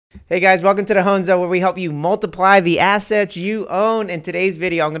Hey guys, welcome to the Hoan Zone, where we help you multiply the assets you own. In today's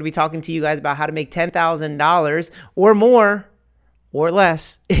video, I'm going to be talking to you guys about how to make $10,000 or more or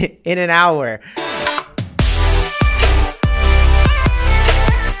less in an hour.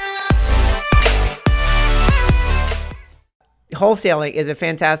 Wholesaling is a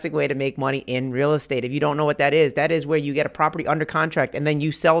fantastic way to make money in real estate. If you don't know what that is where you get a property under contract and then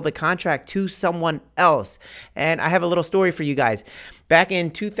you sell the contract to someone else. And I have a little story for you guys. Back in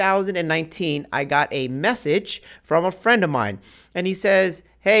 2019, I got a message from a friend of mine, and he says,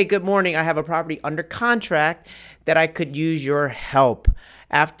 "Hey, good morning. I have a property under contract that I could use your help.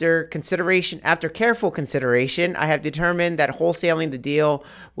 After careful consideration, I have determined that wholesaling the deal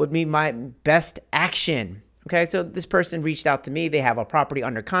would be my best action." Okay, so this person reached out to me. They have a property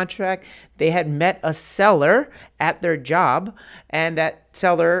under contract. They had met a seller at their job, and that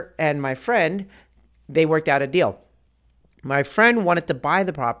seller and my friend, they worked out a deal. My friend wanted to buy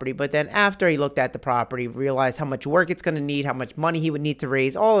the property, but then after he looked at the property, realized how much work it's going to need, how much money he would need to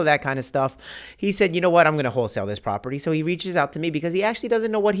raise, all of that kind of stuff. He said, you know what, I'm going to wholesale this property. So he reaches out to me because he actually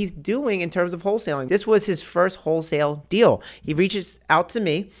doesn't know what he's doing in terms of wholesaling. This was his first wholesale deal. He reaches out to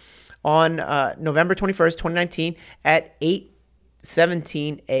me on November 21st, 2019 at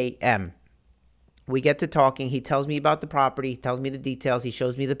 8:17 a.m. We get to talking. He tells me about the property. He tells me the details. He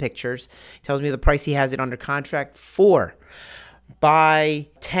shows me the pictures. He tells me the price he has it under contract for. By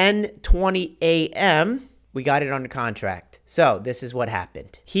 10:20 a.m., we got it under contract. So this is what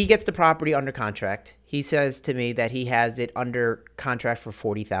happened. He gets the property under contract. He says to me that he has it under contract for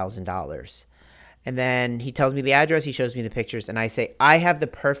 $40,000. And then he tells me the address, he shows me the pictures, and I say, I have the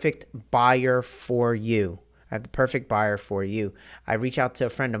perfect buyer for you. I have the perfect buyer for you. I reach out to a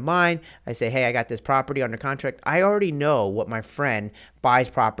friend of mine. I say, hey, I got this property under contract. I already know what my friend buys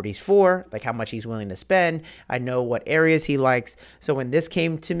properties for, like how much he's willing to spend. I know what areas he likes. So when this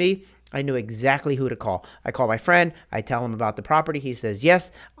came to me, I knew exactly who to call. I call my friend. I tell him about the property. He says, yes,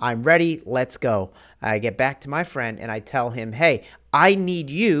 I'm ready. Let's go. I get back to my friend and I tell him, hey, I need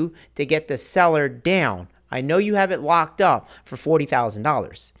you to get the seller down. I know you have it locked up for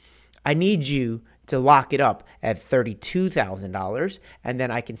 $40,000. I need you to lock it up at $32,000, and then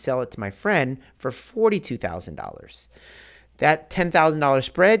I can sell it to my friend for $42,000. That $10,000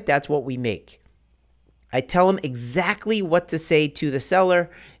 spread, that's what we make. I tell him exactly what to say to the seller.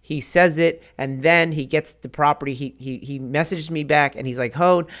 He says it, and then he gets the property. He messages me back, and he's like,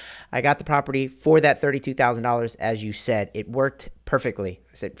 Hoan, I got the property for that $32,000 as you said. It worked perfectly.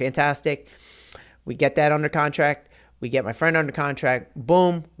 I said, fantastic. We get that under contract. We get my friend under contract.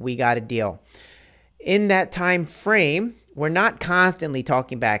 Boom, we got a deal. In that time frame, we're not constantly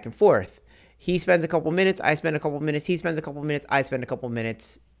talking back and forth. He spends a couple minutes. I spend a couple minutes. He spends a couple minutes. I spend a couple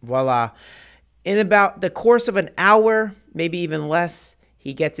minutes. Voila. In about the course of an hour, maybe even less,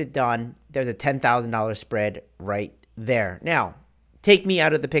 he gets it done. There's a $10,000 spread right there. Now, take me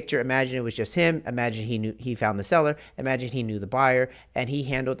out of the picture. Imagine it was just him. Imagine he found the seller. Imagine he knew the buyer, and he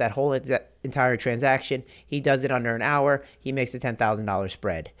handled that whole entire transaction. He does it under an hour. He makes a $10,000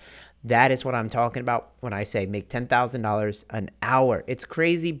 spread. That is what I'm talking about when I say make $10,000 an hour. It's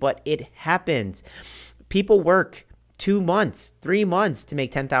crazy, but it happens. People work 2 months, 3 months to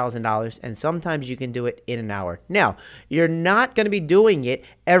make $10,000, and sometimes you can do it in an hour. Now, you're not going to be doing it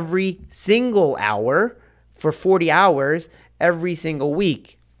every single hour for 40 hours every single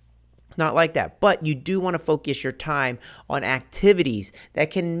week. Not like that, but you do want to focus your time on activities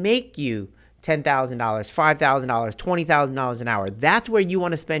that can make you $10,000, $5,000, $20,000 an hour. That's where you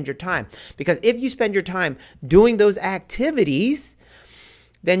want to spend your time, because if you spend your time doing those activities,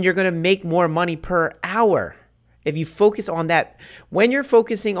 then you're going to make more money per hour. If you focus on that, when you're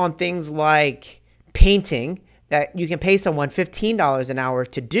focusing on things like painting that you can pay someone $15 an hour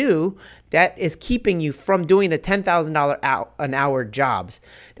to do, that is keeping you from doing the $10,000 an hour jobs.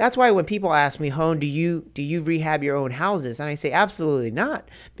 That's why when people ask me, Hoan, do you rehab your own houses? And I say, absolutely not,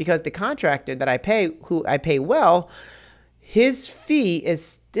 because the contractor that I pay, who I pay well, his fee is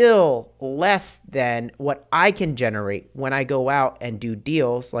still less than what I can generate when I go out and do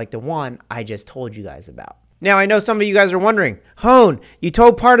deals like the one I just told you guys about. Now, I know some of you guys are wondering, Hoan, you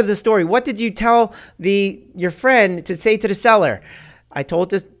told part of the story. What did you tell your friend to say to the seller? I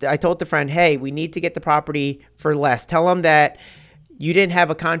told the friend, hey, we need to get the property for less. Tell them that you didn't have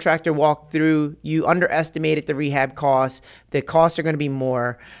a contractor walk through. You underestimated the rehab costs. The costs are going to be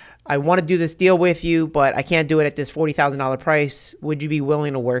more. I want to do this deal with you, but I can't do it at this $40,000 price. Would you be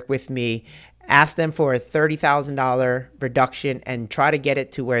willing to work with me? Ask them for a $30,000 reduction and try to get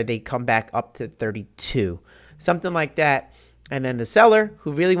it to where they come back up to 32. Something like that. And then the seller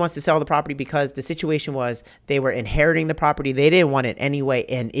who really wants to sell the property because the situation was they were inheriting the property. They didn't want it anyway,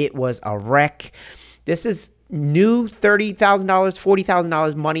 and it was a wreck. This is new $30,000,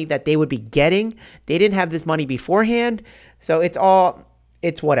 $40,000 money that they would be getting. They didn't have this money beforehand. So it's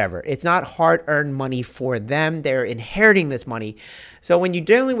whatever. It's not hard-earned money for them. They're inheriting this money. So when you're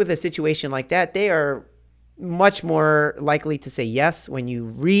dealing with a situation like that, they are much more likely to say yes when you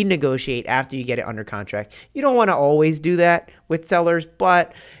renegotiate after you get it under contract. You don't want to always do that with sellers,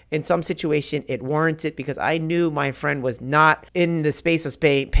 but in some situation it warrants it, because I knew my friend was not in the space of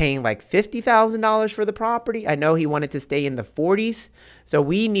paying like $50,000 for the property. I know he wanted to stay in the 40s, so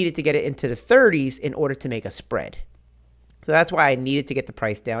we needed to get it into the 30s in order to make a spread. So that's why I needed to get the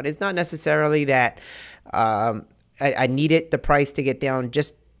price down. It's not necessarily that I needed the price to get down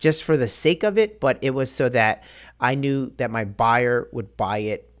just for the sake of it, but it was so that I knew that my buyer would buy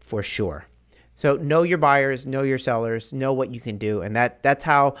it for sure. So know your buyers, know your sellers, know what you can do. And that's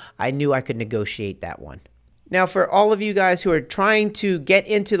how I knew I could negotiate that one. Now, for all of you guys who are trying to get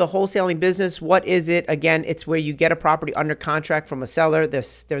into the wholesaling business, what is it? Again, it's where you get a property under contract from a seller.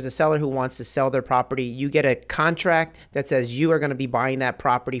 There's a seller who wants to sell their property. You get a contract that says you are going to be buying that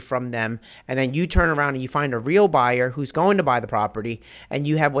property from them. And then you turn around and you find a real buyer who's going to buy the property. And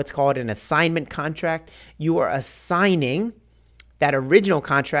you have what's called an assignment contract. You are assigning that original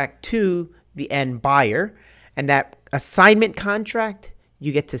contract to the end buyer. And that assignment contract,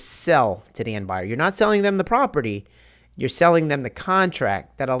 you get to sell to the end buyer. You're not selling them the property. You're selling them the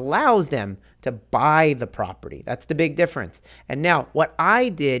contract that allows them to buy the property. That's the big difference. And now what I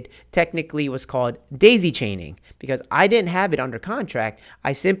did technically was called daisy chaining, because I didn't have it under contract.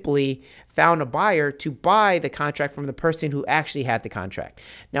 I simply found a buyer to buy the contract from the person who actually had the contract.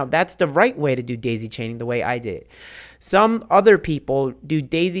 Now that's the right way to do daisy chaining, the way I did it. Some other people do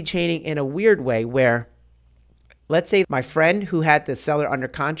daisy chaining in a weird way where, let's say my friend who had the seller under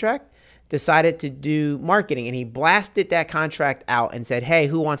contract decided to do marketing, and he blasted that contract out and said, hey,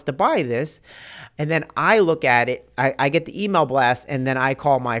 who wants to buy this? And then I look at it, I get the email blast, and then I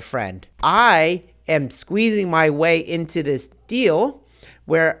call my friend. I am squeezing my way into this deal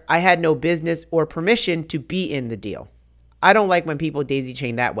where I had no business or permission to be in the deal. I don't like when people daisy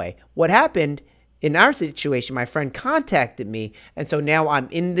chain that way. What happened in our situation, my friend contacted me, and so now I'm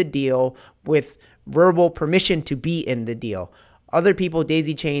in the deal with verbal permission to be in the deal. Other people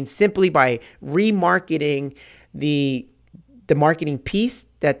daisy chain simply by remarketing the marketing piece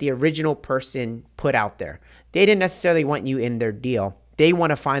that the original person put out there. They didn't necessarily want you in their deal. They want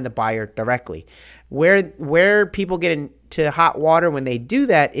to find the buyer directly. Where people get into hot water when they do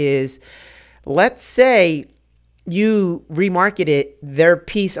that is, let's say you remarketed their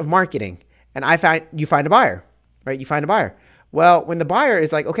piece of marketing, and you find a buyer, right? You find a buyer. Well, when the buyer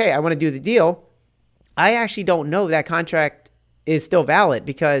is like, okay, I want to do the deal, I actually don't know that contract is still valid,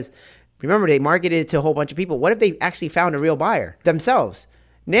 because remember, they marketed it to a whole bunch of people. What if they actually found a real buyer themselves?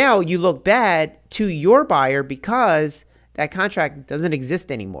 Now you look bad to your buyer because that contract doesn't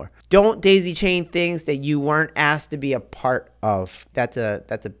exist anymore. Don't daisy chain things that you weren't asked to be a part of. That's a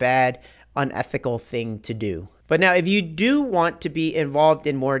bad, unethical thing to do. But now if you do want to be involved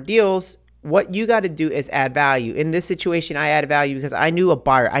in more deals, what you got to do is add value. In this situation, I added value because I knew a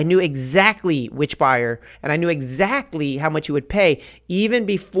buyer. I knew exactly which buyer, and I knew exactly how much he would pay even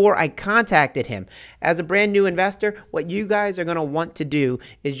before I contacted him. As a brand new investor, what you guys are going to want to do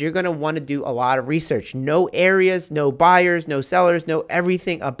is you're going to want to do a lot of research. Know areas, know buyers, know sellers, know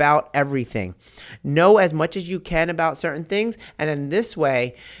everything about everything. Know as much as you can about certain things, and then this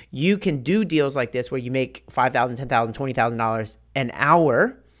way you can do deals like this where you make $5,000, $10,000, $20,000 an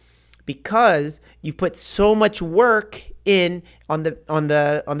hour, because you've put so much work in on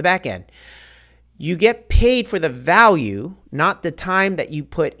the back end. You get paid for the value, not the time that you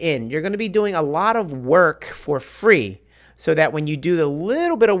put in. You're going to be doing a lot of work for free, so that when you do the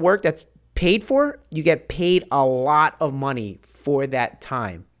little bit of work that's paid for, you get paid a lot of money for that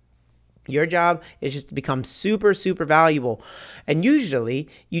time. Your job is just to become super, super valuable. And usually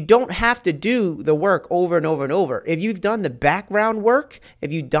you don't have to do the work over and over and over. If you've done the background work,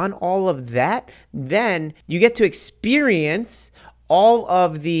 if you've done all of that, then you get to experience all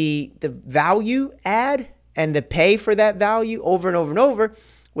of the value add and the pay for that value over and over and over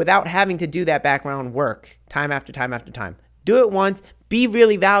without having to do that background work time after time after time. Do it once, be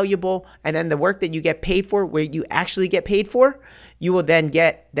really valuable, and then the work that you get paid for, where you actually get paid for, you will then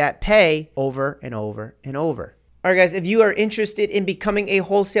get that pay over and over and over. All right, guys, if you are interested in becoming a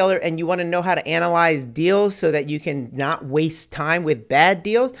wholesaler and you want to know how to analyze deals so that you can not waste time with bad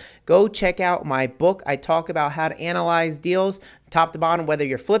deals, go check out my book. I talk about how to analyze deals top to bottom, whether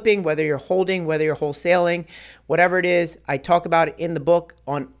you're flipping, whether you're holding, whether you're wholesaling, whatever it is. I talk about it in the book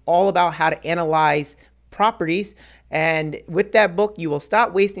on all about how to analyze properties. And with that book, you will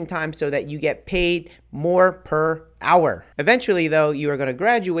stop wasting time so that you get paid more per hour. Eventually, though, you are going to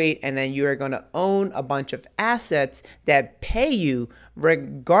graduate and then you are going to own a bunch of assets that pay you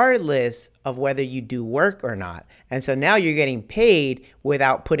regardless of whether you do work or not. And so now you're getting paid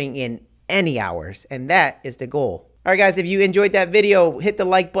without putting in any hours. And that is the goal. All right, guys, if you enjoyed that video, hit the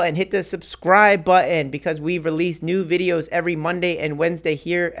like button, hit the subscribe button, because we release new videos every Monday and Wednesday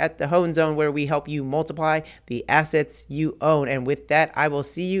here at the Hoan Zone, where we help you multiply the assets you own. And with that, I will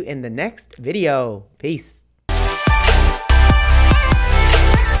see you in the next video. Peace.